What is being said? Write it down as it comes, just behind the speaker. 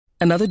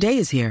Another day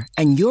is here,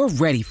 and you're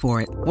ready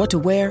for it. What to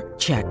wear?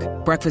 Check.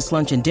 Breakfast,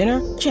 lunch, and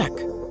dinner? Check.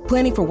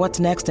 Planning for what's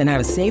next and how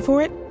to save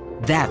for it?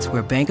 That's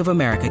where Bank of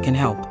America can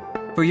help.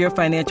 For your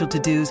financial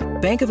to-dos,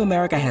 Bank of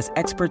America has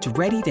experts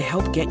ready to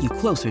help get you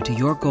closer to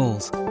your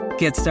goals.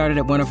 Get started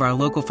at one of our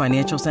local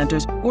financial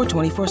centers or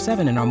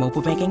 24/7 in our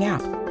mobile banking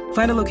app.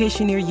 Find a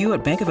location near you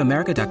at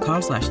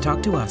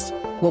bankofamerica.com/talktous.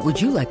 What would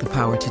you like the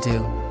power to do?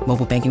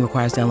 Mobile banking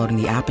requires downloading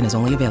the app and is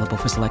only available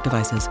for select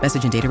devices.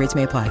 Message and data rates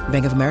may apply.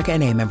 Bank of America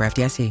N.A., member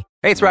FDIC.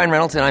 Hey, it's Ryan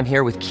Reynolds, and I'm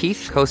here with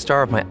Keith,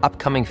 co-star of my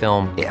upcoming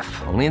film,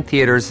 If, only in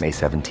theaters May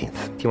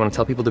 17th. Do you want to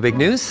tell people the big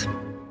news?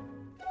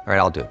 All right,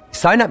 I'll do it.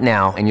 Sign up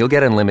now and you'll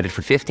get unlimited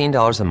for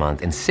 $15 a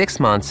month and 6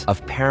 months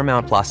of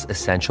Paramount Plus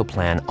Essential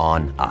Plan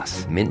on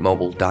us.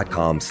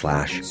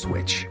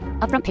 MintMobile.com/switch.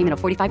 Upfront payment of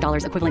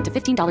 $45 equivalent to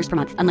 $15 per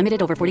month.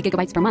 Unlimited over 40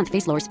 gigabytes per month.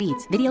 Face lower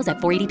speeds. Videos at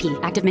 480p.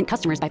 Active Mint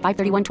customers by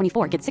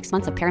 531.24 get 6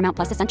 months of Paramount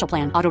Plus Essential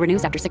Plan. Auto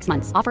renews after 6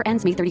 months. Offer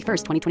ends May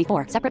 31st,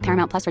 2024. Separate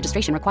Paramount Plus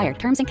registration required.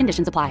 Terms and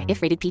conditions apply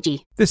if rated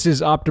PG. This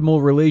is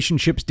Optimal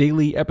Relationships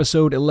Daily,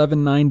 episode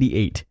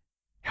 1198.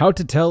 How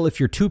to Tell If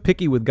You're Too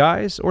Picky with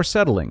Guys or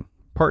Settling,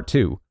 Part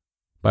 2,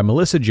 by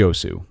Melissa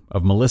Josue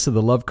of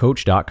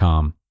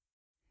melissathelovecoach.com.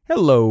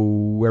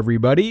 Hello,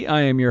 everybody.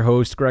 I am your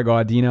host, Greg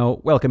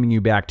Audino, welcoming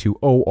you back to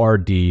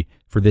ORD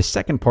for this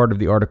second part of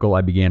the article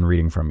I began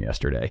reading from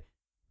yesterday.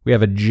 We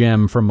have a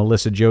gem from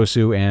Melissa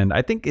Josue, and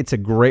I think it's a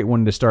great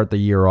one to start the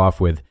year off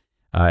with,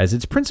 as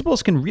its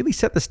principles can really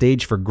set the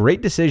stage for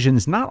great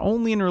decisions not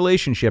only in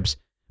relationships,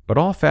 but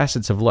all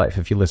facets of life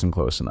if you listen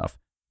close enough.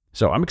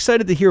 So I'm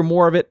excited to hear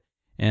more of it,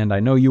 and I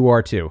know you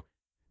are too.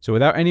 So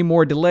without any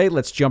more delay,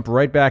 let's jump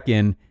right back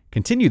in,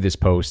 continue this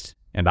post,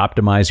 and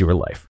optimize your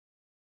life.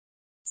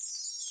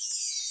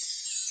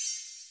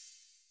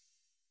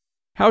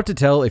 How to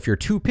Tell If You're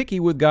Too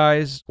Picky with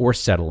Guys or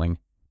Settling,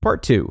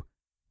 Part 2,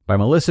 by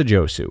Melissa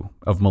Josue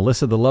of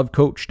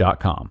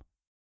melissathelovecoach.com.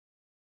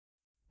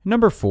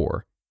 Number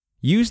 4.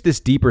 Use this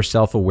deeper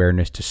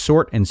self-awareness to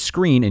sort and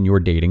screen in your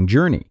dating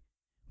journey.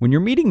 When you're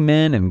meeting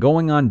men and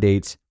going on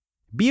dates,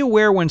 be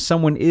aware when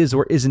someone is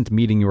or isn't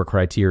meeting your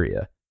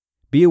criteria.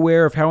 Be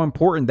aware of how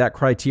important that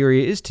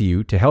criteria is to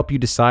you to help you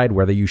decide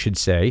whether you should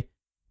say,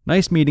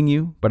 "Nice meeting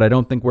you, but I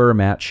don't think we're a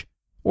match,"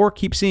 or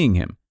keep seeing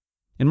him.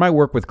 In my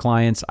work with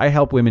clients, I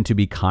help women to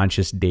be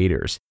conscious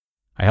daters.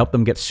 I help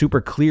them get super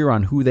clear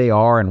on who they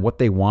are and what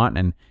they want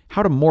and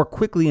how to more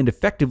quickly and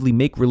effectively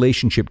make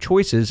relationship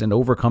choices and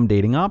overcome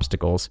dating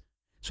obstacles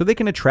so they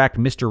can attract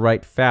Mr.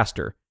 Right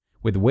faster,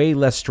 with way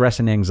less stress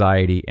and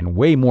anxiety and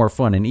way more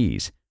fun and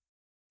ease.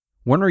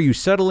 When are you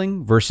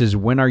settling versus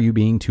when are you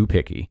being too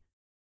picky?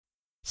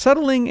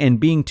 Settling and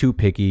being too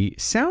picky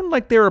sound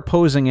like they're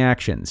opposing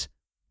actions,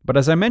 but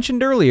as I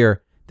mentioned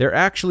earlier, they're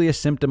actually a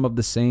symptom of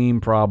the same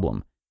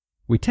problem.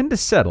 We tend to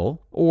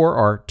settle, or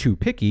are too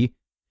picky,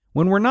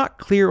 when we're not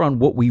clear on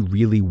what we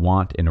really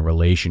want in a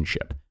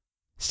relationship.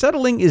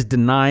 Settling is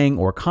denying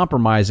or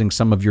compromising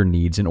some of your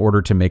needs in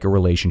order to make a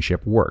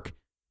relationship work.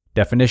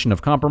 Definition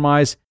of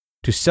compromise: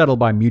 to settle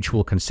by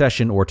mutual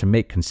concession or to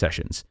make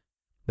concessions.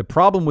 The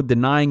problem with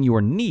denying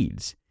your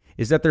needs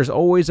is that there's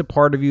always a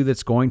part of you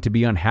that's going to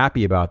be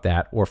unhappy about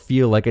that or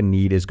feel like a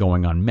need is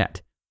going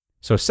unmet.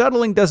 So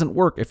settling doesn't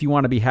work if you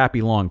want to be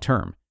happy long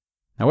term.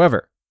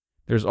 However,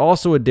 there's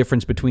also a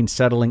difference between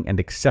settling and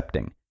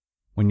accepting.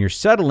 When you're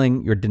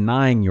settling, you're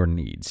denying your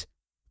needs.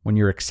 When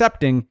you're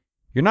accepting,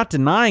 you're not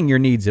denying your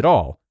needs at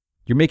all.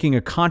 You're making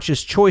a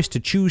conscious choice to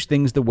choose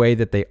things the way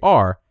that they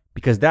are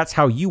because that's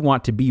how you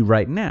want to be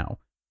right now.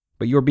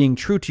 But you're being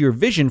true to your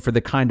vision for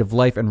the kind of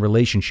life and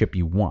relationship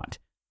you want.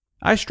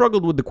 I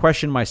struggled with the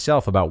question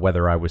myself about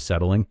whether I was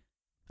settling.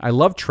 I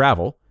love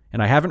travel,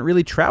 and I haven't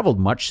really traveled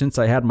much since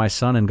I had my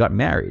son and got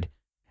married,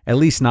 at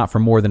least not for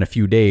more than a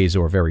few days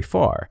or very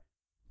far.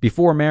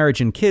 Before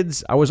marriage and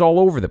kids, I was all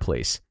over the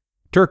place.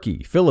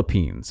 Turkey,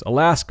 Philippines,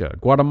 Alaska,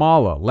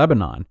 Guatemala,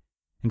 Lebanon.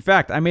 In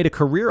fact, I made a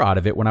career out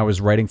of it when I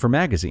was writing for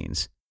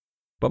magazines.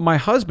 But my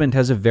husband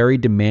has a very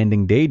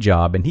demanding day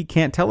job and he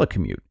can't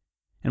telecommute.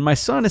 And my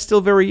son is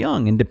still very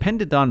young and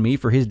dependent on me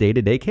for his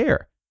day-to-day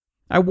care.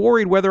 I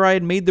worried whether I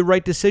had made the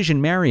right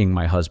decision marrying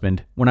my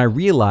husband when I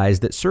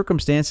realized that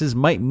circumstances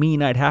might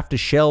mean I'd have to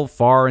shelve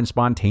far and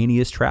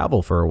spontaneous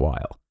travel for a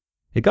while.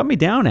 It got me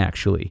down,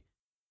 actually.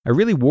 I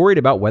really worried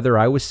about whether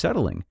I was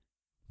settling.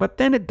 But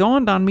then it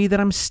dawned on me that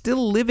I'm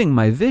still living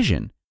my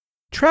vision.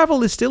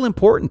 Travel is still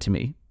important to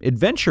me.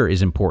 Adventure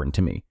is important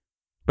to me.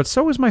 But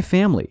so is my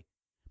family.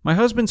 My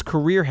husband's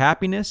career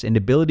happiness and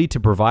ability to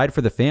provide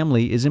for the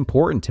family is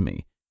important to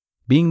me.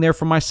 Being there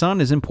for my son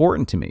is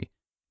important to me.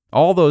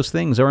 All those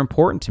things are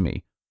important to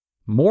me.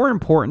 More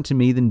important to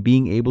me than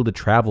being able to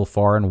travel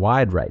far and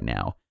wide right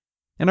now.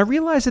 And I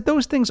realize that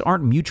those things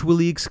aren't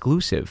mutually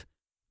exclusive.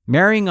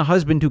 Marrying a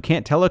husband who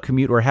can't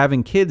telecommute or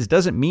having kids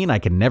doesn't mean I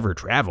can never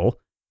travel.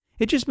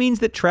 It just means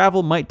that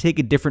travel might take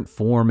a different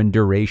form and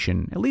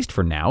duration, at least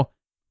for now,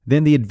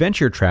 than the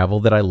adventure travel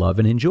that I love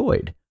and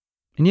enjoyed.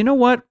 And you know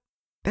what?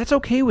 That's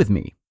okay with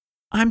me.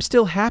 I'm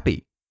still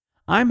happy.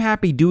 I'm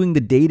happy doing the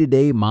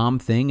day-to-day mom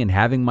thing and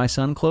having my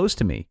son close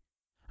to me.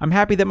 I'm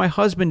happy that my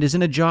husband is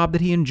in a job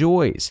that he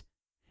enjoys.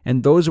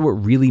 And those are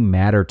what really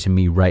matter to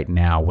me right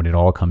now when it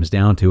all comes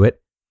down to it.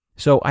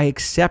 So I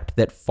accept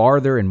that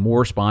farther and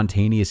more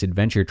spontaneous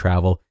adventure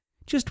travel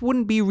just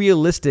wouldn't be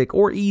realistic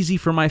or easy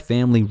for my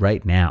family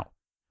right now.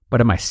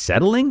 But am I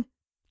settling?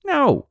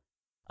 No.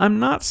 I'm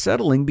not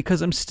settling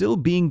because I'm still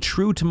being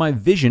true to my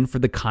vision for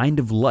the kind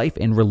of life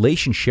and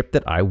relationship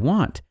that I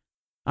want.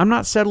 I'm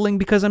not settling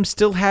because I'm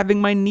still having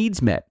my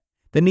needs met,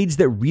 the needs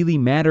that really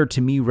matter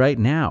to me right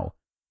now.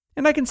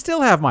 And I can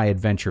still have my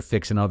adventure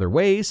fix in other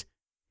ways.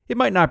 It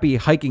might not be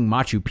hiking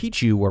Machu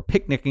Picchu or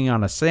picnicking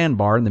on a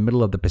sandbar in the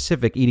middle of the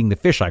Pacific eating the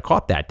fish I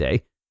caught that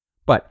day,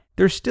 but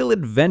there's still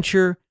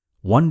adventure,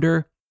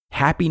 wonder,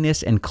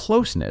 happiness, and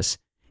closeness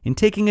in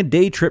taking a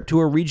day trip to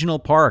a regional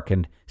park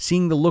and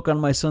seeing the look on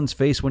my son's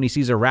face when he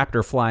sees a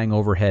raptor flying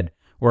overhead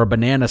or a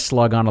banana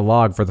slug on a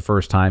log for the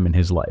first time in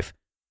his life.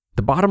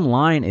 The bottom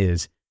line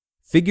is,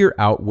 figure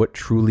out what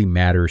truly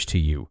matters to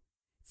you.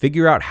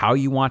 Figure out how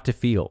you want to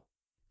feel.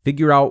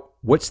 Figure out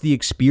what's the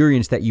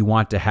experience that you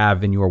want to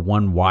have in your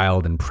one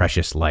wild and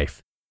precious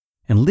life.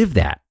 And live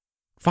that.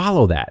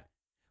 Follow that.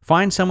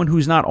 Find someone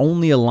who's not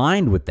only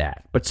aligned with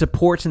that, but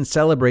supports and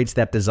celebrates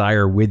that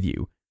desire with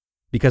you.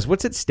 Because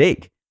what's at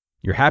stake?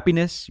 Your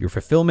happiness, your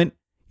fulfillment,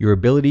 your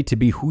ability to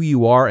be who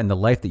you are and the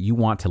life that you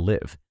want to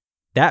live.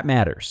 That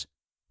matters.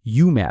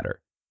 You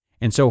matter.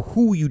 And so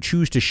who you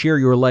choose to share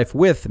your life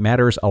with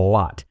matters a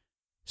lot.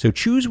 So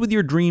choose with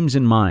your dreams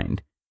in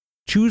mind.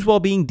 Choose while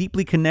being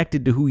deeply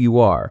connected to who you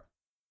are.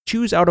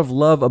 Choose out of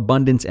love,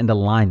 abundance, and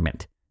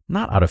alignment,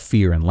 not out of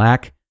fear and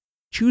lack.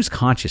 Choose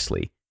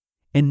consciously,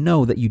 and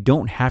know that you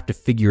don't have to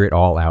figure it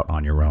all out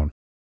on your own.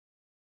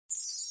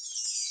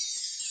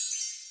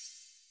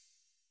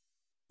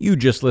 You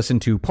just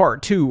listened to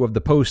part 2 of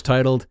the post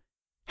titled,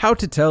 How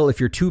to Tell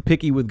If You're Too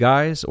Picky with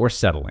Guys or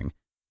Settling,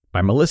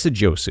 by Melissa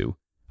Josue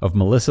of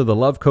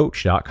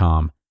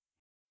melissathelovecoach.com.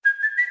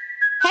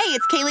 Hey,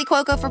 it's Kaylee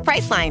Cuoco for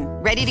Priceline.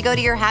 Ready to go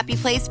to your happy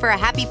place for a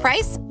happy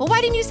price? Well,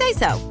 why didn't you say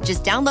so?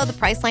 Just download the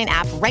Priceline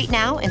app right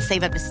now and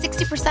save up to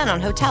 60%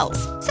 on hotels.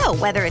 So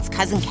whether it's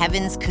Cousin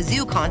Kevin's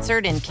Kazoo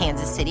Concert in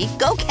Kansas City,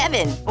 go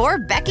Kevin, or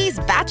Becky's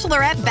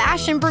Bachelorette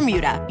Bash in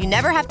Bermuda, you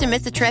never have to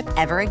miss a trip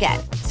ever again.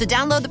 So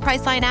download the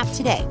Priceline app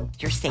today.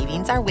 Your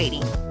savings are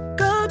waiting.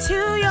 Go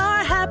to your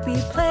happy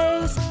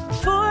place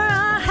for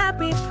a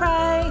happy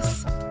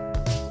price.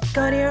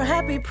 Go to your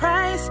happy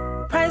price,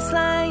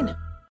 Priceline.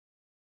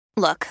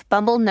 Look,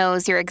 Bumble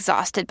knows you're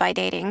exhausted by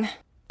dating.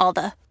 All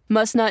the,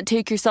 must not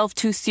take yourself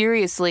too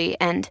seriously,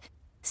 and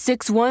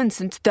 6'1"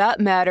 since that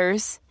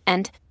matters,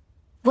 and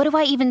what do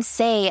I even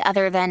say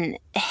other than,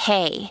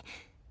 hey?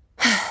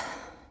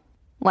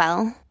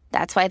 Well,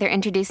 that's why they're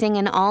introducing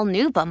an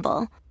all-new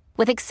Bumble,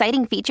 with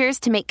exciting features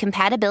to make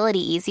compatibility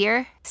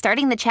easier,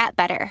 starting the chat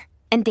better,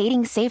 and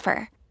dating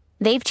safer.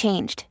 They've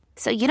changed,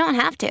 so you don't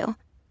have to.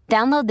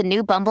 Download the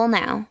new Bumble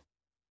now.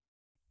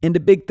 And a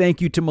big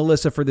thank you to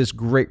Melissa for this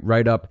great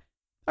write-up.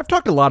 I've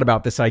talked a lot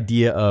about this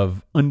idea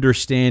of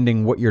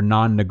understanding what your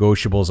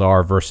non-negotiables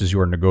are versus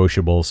your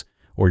negotiables,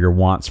 or your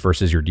wants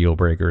versus your deal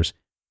breakers.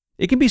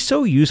 It can be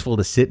so useful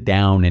to sit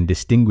down and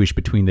distinguish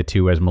between the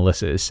two, as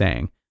Melissa is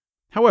saying.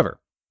 However,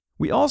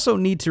 we also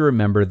need to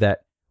remember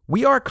that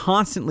we are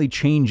constantly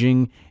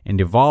changing and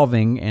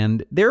evolving,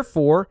 and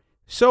therefore,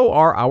 so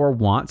are our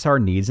wants, our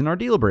needs, and our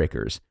deal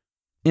breakers.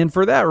 And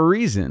for that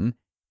reason,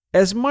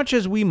 as much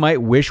as we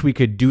might wish we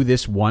could do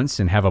this once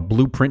and have a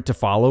blueprint to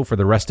follow for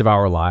the rest of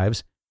our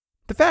lives,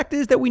 the fact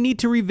is that we need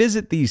to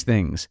revisit these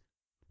things.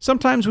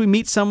 Sometimes we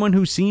meet someone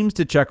who seems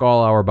to check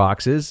all our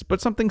boxes,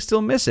 but something's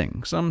still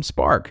missing, some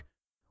spark.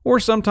 Or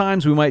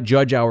sometimes we might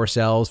judge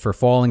ourselves for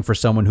falling for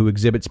someone who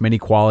exhibits many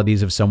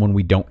qualities of someone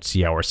we don't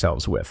see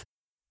ourselves with.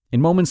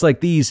 In moments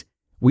like these,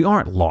 we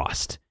aren't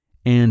lost,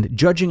 and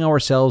judging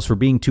ourselves for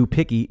being too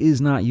picky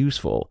is not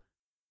useful.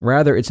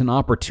 Rather, it's an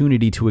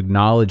opportunity to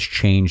acknowledge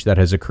change that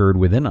has occurred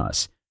within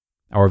us.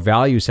 Our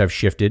values have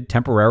shifted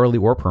temporarily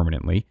or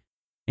permanently,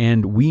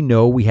 and we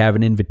know we have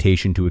an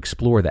invitation to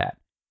explore that.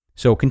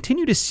 So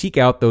continue to seek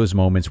out those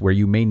moments where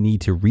you may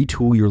need to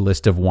retool your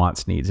list of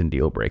wants, needs, and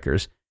deal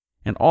breakers,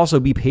 and also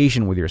be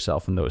patient with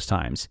yourself in those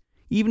times,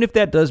 even if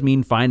that does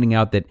mean finding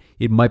out that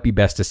it might be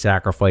best to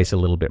sacrifice a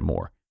little bit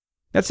more.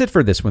 That's it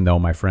for this one, though,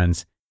 my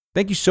friends.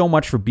 Thank you so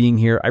much for being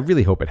here. I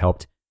really hope it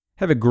helped.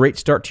 Have a great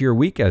start to your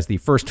week as the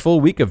first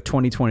full week of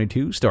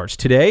 2022 starts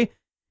today.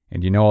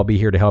 And you know I'll be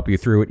here to help you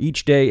through it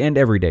each day and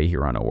every day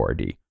here on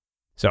ORD.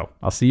 So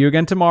I'll see you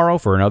again tomorrow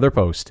for another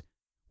post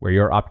where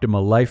your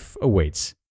optimal life awaits.